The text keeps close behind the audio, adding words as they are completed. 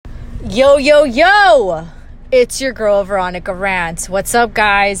Yo, yo, yo! It's your girl, Veronica Rant. What's up,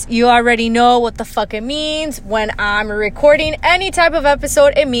 guys? You already know what the fuck it means. When I'm recording any type of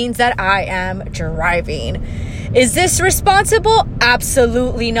episode, it means that I am driving. Is this responsible?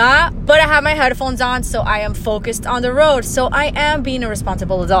 Absolutely not. But I have my headphones on, so I am focused on the road. So I am being a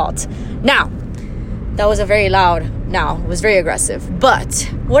responsible adult. Now, that was a very loud now. It was very aggressive. But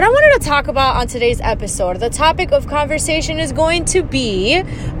what I wanted to talk about on today's episode, the topic of conversation is going to be,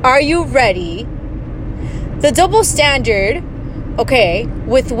 are you ready? The double standard, okay,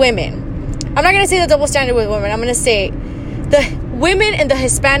 with women. I'm not going to say the double standard with women. I'm going to say the women in the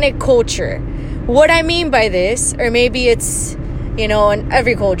Hispanic culture. What I mean by this, or maybe it's, in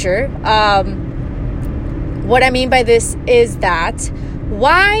every culture. What I mean by this is that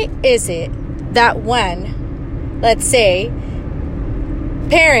why is it that when, let's say,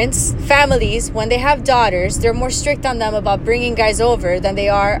 parents, families, when they have daughters, they're more strict on them about bringing guys over than they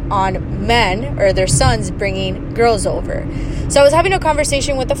are on men or their sons bringing girls over. So I was having a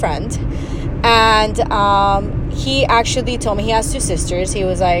conversation with a friend, and he actually told me he has two sisters. He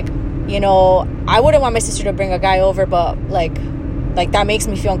was like, I wouldn't want my sister to bring a guy over, but like that makes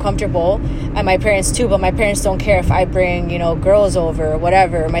me feel uncomfortable, and my parents too, but my parents don't care if I bring, girls over or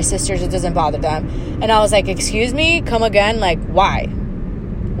whatever. My sisters, it doesn't bother them. And I was like, excuse me, come again? Like, why?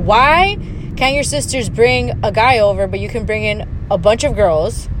 Why can't your sisters bring a guy over, but you can bring in a bunch of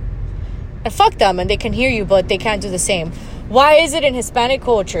girls and fuck them and they can hear you, but they can't do the same? Why is it in Hispanic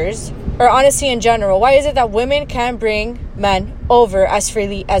cultures, or honestly in general, why is it that women can bring men over as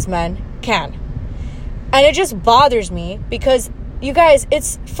freely as men can? And it just bothers me because, you guys,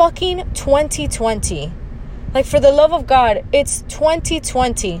 it's fucking 2020. Like, for the love of God, it's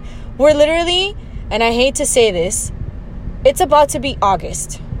 2020. We're literally, and I hate to say this, it's about to be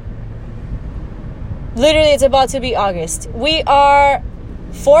August. Literally, it's about to be August. We are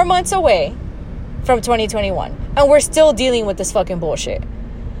 4 months away from 2021, and we're still dealing with this fucking bullshit.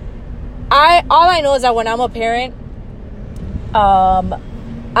 All I know is that when I'm a parent,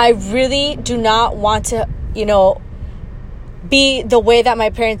 I really do not want to, be the way that my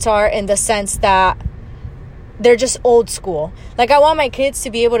parents are, in the sense that they're just old school. Like, I want my kids to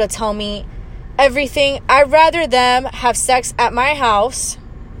be able to tell me everything. I'd rather them have sex at my house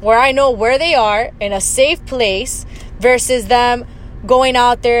where I know where they are, in a safe place, versus them going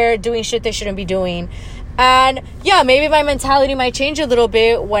out there doing shit they shouldn't be doing. And yeah, maybe my mentality might change a little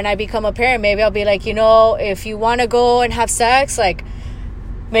bit when I become a parent. Maybe I'll be like, if you want to go and have sex, like,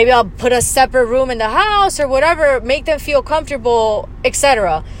 maybe I'll put a separate room in the house or whatever, make them feel comfortable,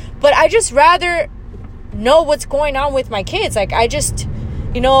 etc. But I just rather know what's going on with my kids. Like, I just,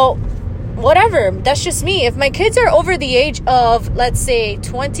 whatever. That's just me. If my kids are over the age of, let's say,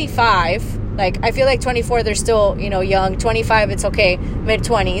 25, like, I feel like 24, they're still, young. 25, it's okay.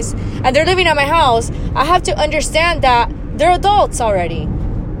 Mid-20s. And they're living at my house. I have to understand that they're adults already.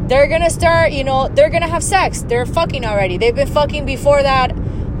 They're going to start, they're going to have sex. They're fucking already. They've been fucking before that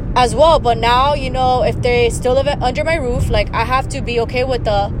as well. But now, if they still live under my roof, like, I have to be okay with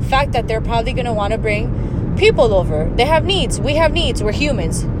the fact that they're probably going to want to bring people over. They have needs. We have needs. We're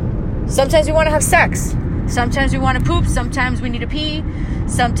humans. Sometimes we want to have sex. Sometimes we want to poop. Sometimes we need to pee.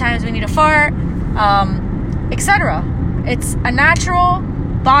 Sometimes we need to fart, etc. It's a natural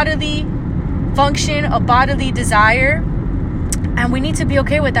bodily function, a bodily desire, and we need to be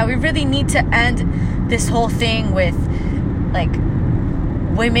okay with that. We really need to end this whole thing with, like,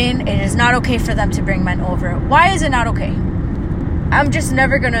 women. It is not okay for them to bring men over. Why is it not okay? I'm just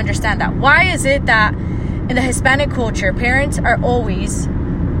never going to understand that. Why is it that in the Hispanic culture, parents are always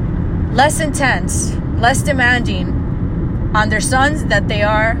less intense, less demanding on their sons than they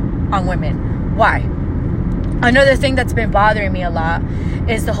are on women? Why? Another thing that's been bothering me a lot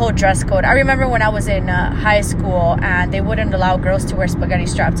is the whole dress code. I remember when I was in high school and they wouldn't allow girls to wear spaghetti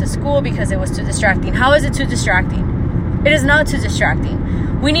straps to school because it was too distracting. How is it too distracting? It is not too distracting.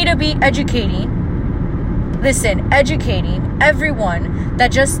 We need to be educating everyone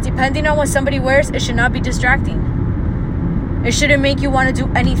that just depending on what somebody wears, it should not be distracting. It shouldn't make you want to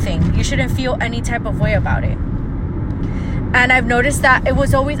do anything. You shouldn't feel any type of way about it. And I've noticed that it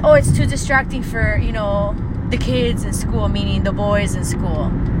was always, it's too distracting for, the kids in school, meaning the boys in school.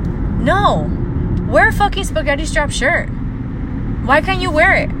 No. Wear a fucking spaghetti strap shirt. Why can't you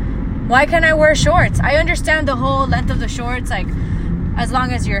wear it? Why can't I wear shorts? I understand the whole length of the shorts, like, as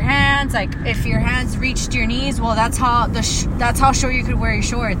long as your hands, like, if your hands reached your knees, well, that's how short you could wear your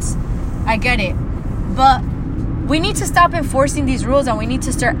shorts. I get it. But we need to stop enforcing these rules, and we need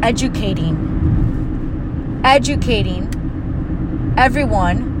to start educating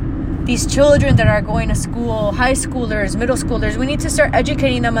everyone these children that are going to school, high schoolers, middle schoolers, we need to start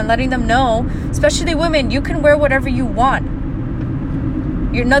educating them and letting them know, especially women, you can wear whatever you want.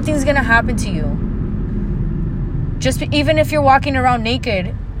 Nothing's going to happen to you. Even if you're walking around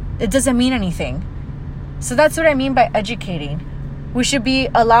naked, it doesn't mean anything. So that's what I mean by educating. We should be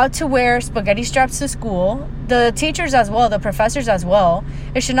allowed to wear spaghetti straps to school. The teachers as well, the professors as well.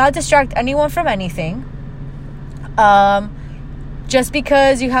 It should not distract anyone from anything. Just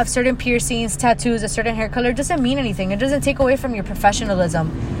because you have certain piercings, tattoos, a certain hair color doesn't mean anything. It doesn't take away from your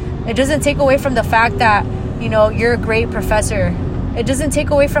professionalism. It doesn't take away from the fact that, you're a great professor. It doesn't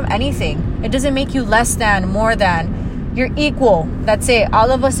take away from anything. It doesn't make you less than, more than. You're equal. That's it.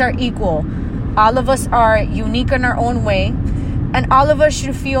 All of us are equal. All of us are unique in our own way. And all of us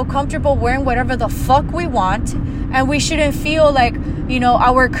should feel comfortable wearing whatever the fuck we want. And we shouldn't feel like,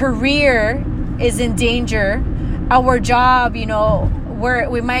 our career is in danger. Our job, where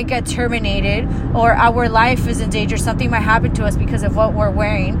we might get terminated, or our life is in danger. Something might happen to us because of what we're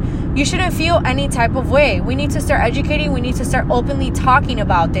wearing. You shouldn't feel any type of way. We need to start educating. We need to start openly talking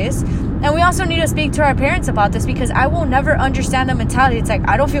about this. And we also need to speak to our parents about this, because I will never understand the mentality. It's like,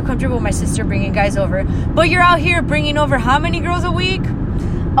 I don't feel comfortable with my sister bringing guys over. But you're out here bringing over how many girls a week?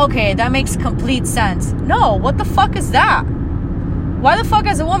 Okay, that makes complete sense. No, what the fuck is that? Why the fuck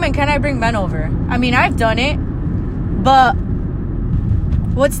as a woman can I bring men over? I mean, I've done it. But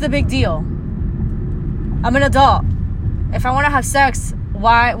what's the big deal? I'm an adult. If I want to have sex,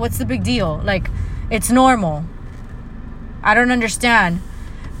 what's the big deal? Like, it's normal. I don't understand.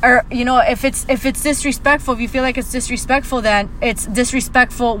 Or, if it's disrespectful, if you feel like it's disrespectful, then it's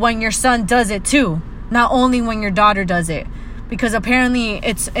disrespectful when your son does it too, not only when your daughter does it. Because apparently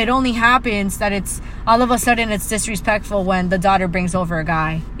it only happens that it's all of a sudden it's disrespectful when the daughter brings over a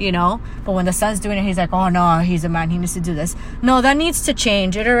guy, But when the son's doing it, he's like, oh no, he's a man, he needs to do this. No, that needs to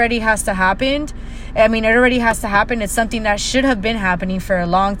change. It already has to happen. It's something that should have been happening for a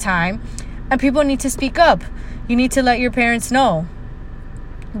long time. And people need to speak up. You need to let your parents know.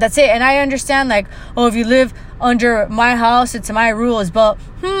 That's it. And I understand, like, oh, if you live under my house, it's my rules. But,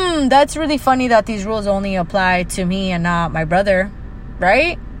 that's really funny that these rules only apply to me and not my brother,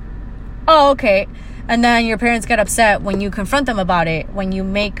 right? Oh, okay. And then your parents get upset when you confront them about it, when you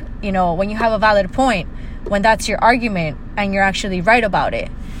make, when you have a valid point, when that's your argument and you're actually right about it.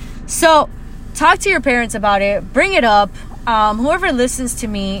 So talk to your parents about it. Bring it up. Whoever listens to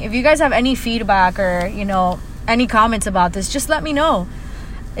me, if you guys have any feedback or, any comments about this, just let me know.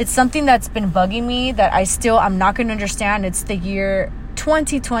 It's something that's been bugging me that I'm not going to understand. It's the year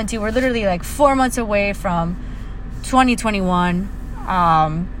 2020. We're literally like 4 months away from 2021.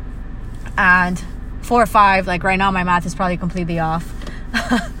 And 4 or 5, like right now my math is probably completely off.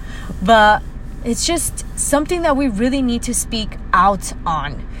 But it's just something that we really need to speak out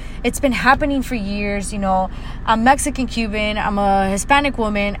on. It's been happening for years. I'm Mexican Cuban, I'm a Hispanic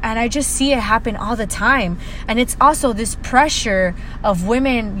woman, and I just see it happen all the time. And it's also this pressure of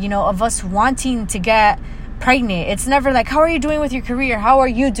women, of us wanting to get pregnant. It's never like, how are you doing with your career? How are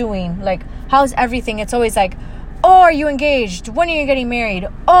you doing? Like, how's everything? It's always like, oh, are you engaged? When are you getting married?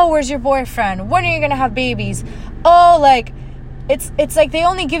 Oh, where's your boyfriend? When are you gonna have babies? Oh, like, it's like they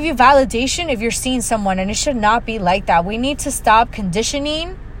only give you validation if you're seeing someone, and it should not be like that. We need to stop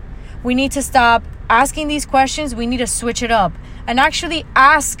conditioning. We need to stop asking these questions. We need to switch it up and actually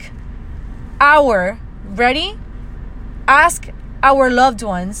ask our loved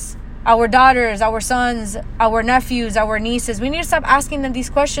ones, our daughters, our sons, our nephews, our nieces. We need to stop asking them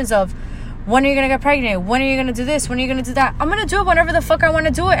these questions of, when are you going to get pregnant? When are you going to do this? When are you going to do that? I'm going to do it whenever the fuck I want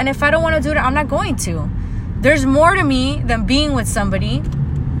to do it. And if I don't want to do it, I'm not going to. There's more to me than being with somebody.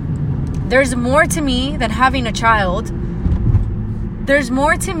 There's more to me than having a child. There's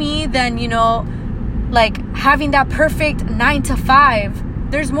more to me than, like having that perfect 9 to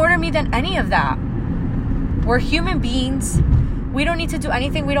 5. There's more to me than any of that. We're human beings. We don't need to do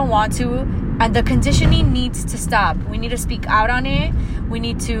anything we don't want to. And the conditioning needs to stop. We need to speak out on it. We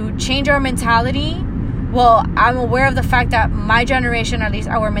need to change our mentality. Well, I'm aware of the fact that my generation, at least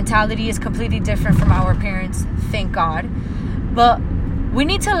our mentality is completely different from our parents. Thank God. But we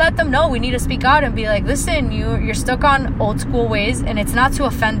need to let them know. We need to speak out and be like, listen, you're stuck on old school ways, and it's not to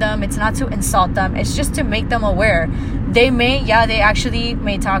offend them. It's not to insult them. It's just to make them aware. They actually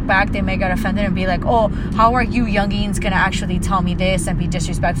may talk back. They may get offended and be like, oh, how are you youngins going to actually tell me this and be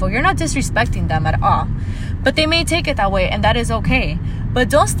disrespectful? You're not disrespecting them at all. But they may take it that way, and that is okay. But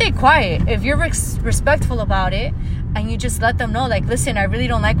don't stay quiet. If you're respectful about it and you just let them know, like, listen, I really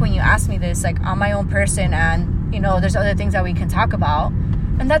don't like when you ask me this. Like, I'm my own person, and there's other things that we can talk about,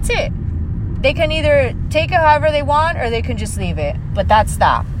 and that's it. They can either take it however they want, or they can just leave it. But that's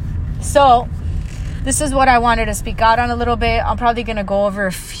that. So this is what I wanted to speak out on a little bit. I'm probably going to go over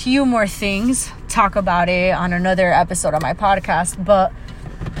a few more things, talk about it on another episode of my podcast. But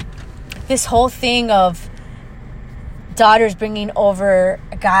this whole thing of daughters bringing over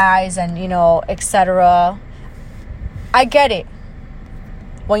guys and, etc. I get it.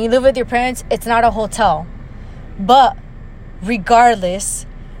 When you live with your parents, it's not a hotel. But regardless,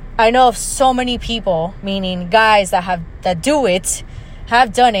 I know of so many people, meaning guys that do it,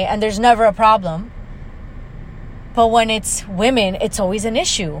 have done it, and there's never a problem. But when it's women, it's always an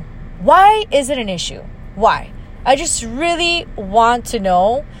issue. Why is it an issue? Why? I just really want to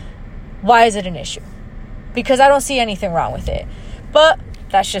know, why is it an issue? Because I don't see anything wrong with it. But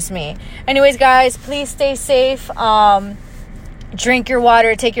that's just me. Anyways, guys, please stay safe. Drink your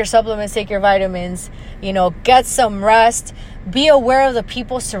water, take your supplements, take your vitamins. Get some rest. Be aware of the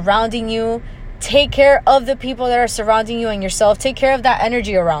people surrounding you. Take care of the people that are surrounding you and yourself. Take care of that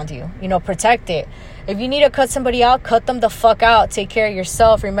energy around you. Protect it. If you need to cut somebody out, cut them the fuck out. Take care of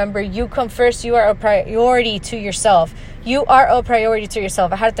yourself. Remember, you come first. You are a priority to yourself. You are a priority to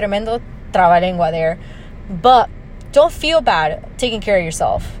yourself. I had tremendo trabalengua there. But don't feel bad taking care of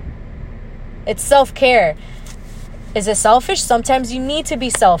yourself. It's self-care. Is it selfish? Sometimes you need to be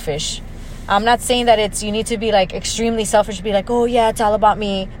selfish. I'm not saying that you need to be like extremely selfish, be like, oh yeah, it's all about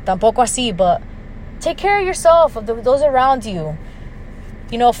me. Tampoco así, but take care of yourself, of those around you.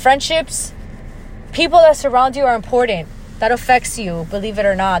 Friendships, people that surround you are important. That affects you, believe it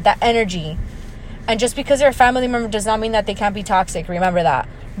or not, that energy. And just because they're a family member does not mean that they can't be toxic. Remember that.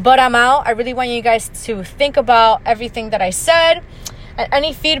 But I'm out. I really want you guys to think about everything that I said. And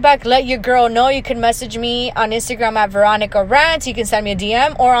any feedback, let your girl know. You can message me on Instagram at Veronica Rant. You can send me a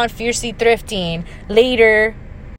DM or on Fiercely Thrifting. Later.